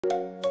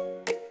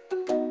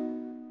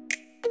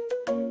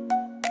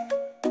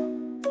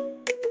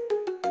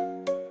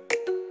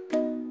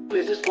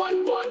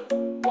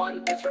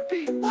let's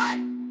repeat.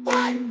 One.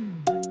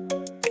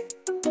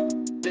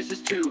 This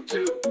is two,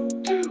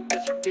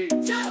 let's repeat.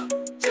 Two.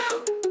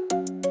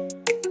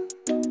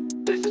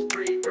 This is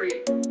three,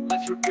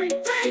 let's repeat.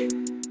 Three.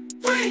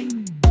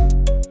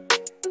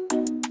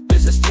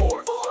 This is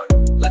four,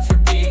 let's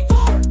repeat.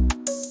 Four.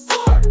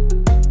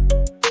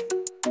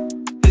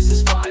 This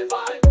is five,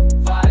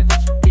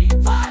 let's repeat.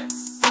 Five.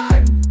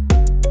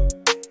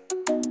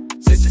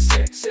 This is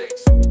six,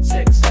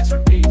 let's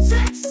repeat.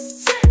 Six.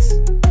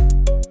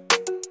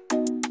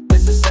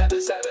 This is seven,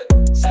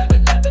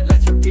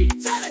 let's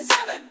repeat. Seven.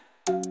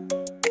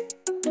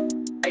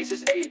 This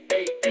is eight,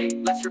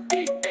 let's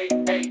repeat.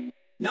 Eight.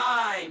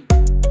 Nine.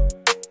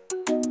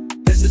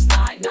 This is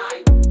nine,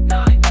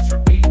 let's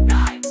repeat.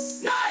 Nine.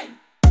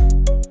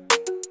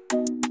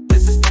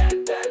 This is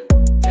 10,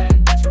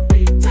 let's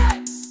repeat.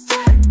 10.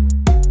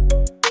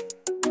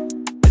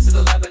 This is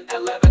 11,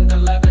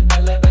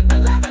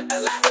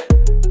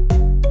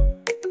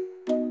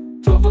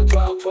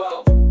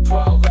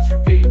 12, let's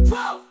repeat.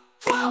 12.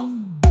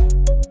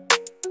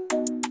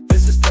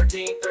 This is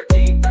 13.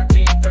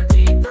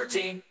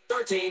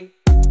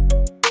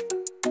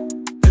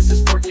 This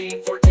is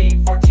 14.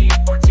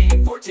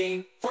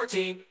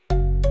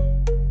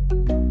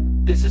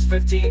 This is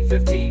 15.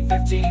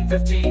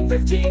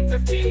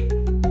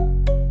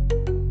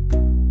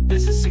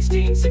 This is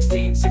 16,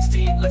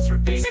 let's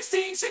repeat.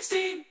 16.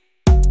 17,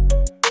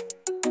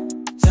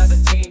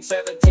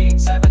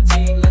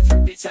 let's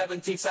repeat.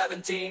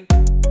 17.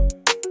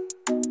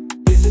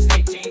 This is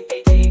 18,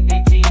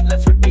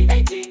 let's repeat.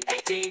 18.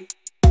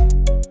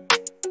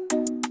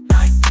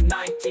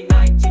 19.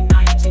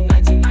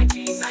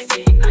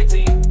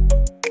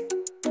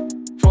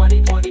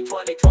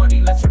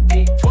 20, let's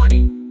repeat.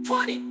 20.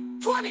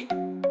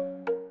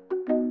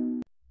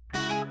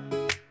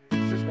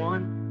 This is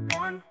one,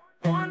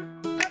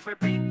 let's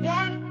repeat.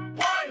 One.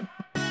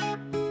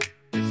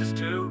 This is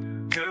two,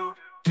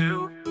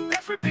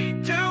 let's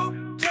repeat.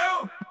 Two.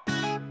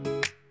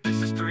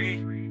 This is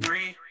three,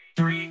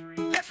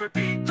 let's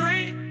repeat.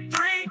 Three.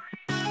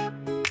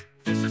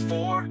 This is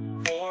four,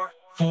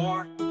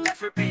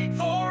 let's repeat.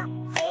 Four.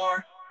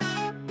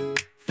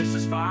 This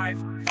is five,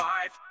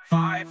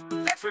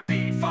 let's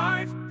repeat.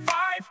 Five.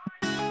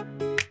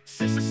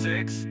 This is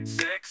six,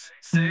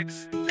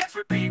 let's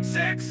repeat.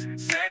 Six.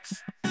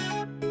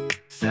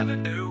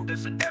 Seven. This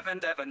is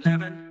 11,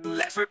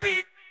 let's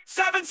repeat.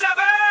 Seven.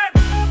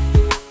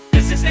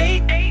 This is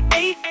eight,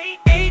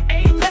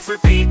 let's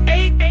repeat.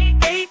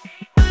 Eight.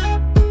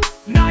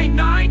 Nine,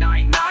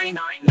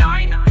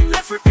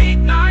 let's repeat.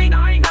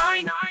 Nine.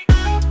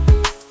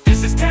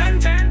 This is 10,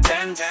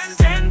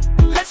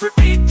 let's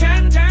repeat.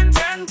 10.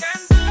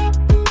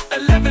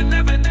 11,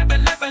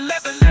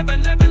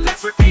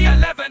 let's repeat.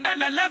 11.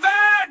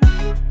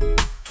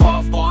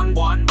 12, 1,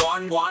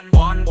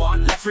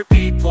 let's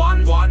repeat.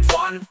 1.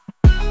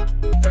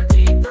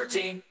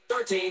 13.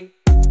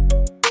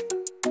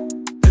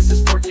 This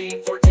is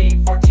 14.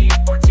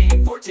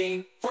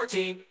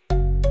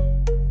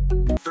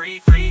 3,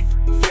 15.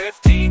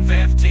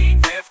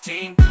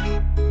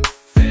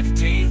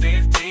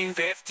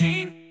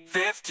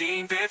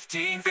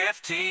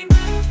 15.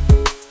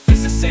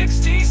 This is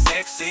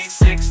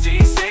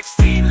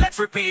 16, let's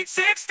repeat.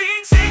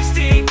 16.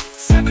 17.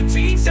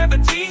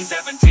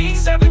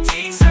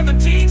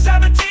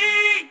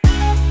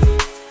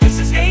 This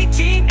is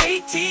 18,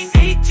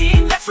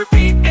 let's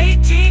repeat.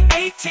 18.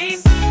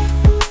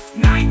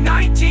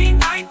 19,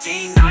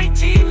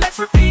 let's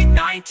repeat.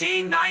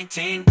 19.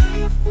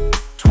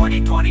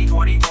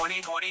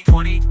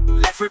 20,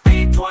 let's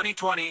repeat. 20.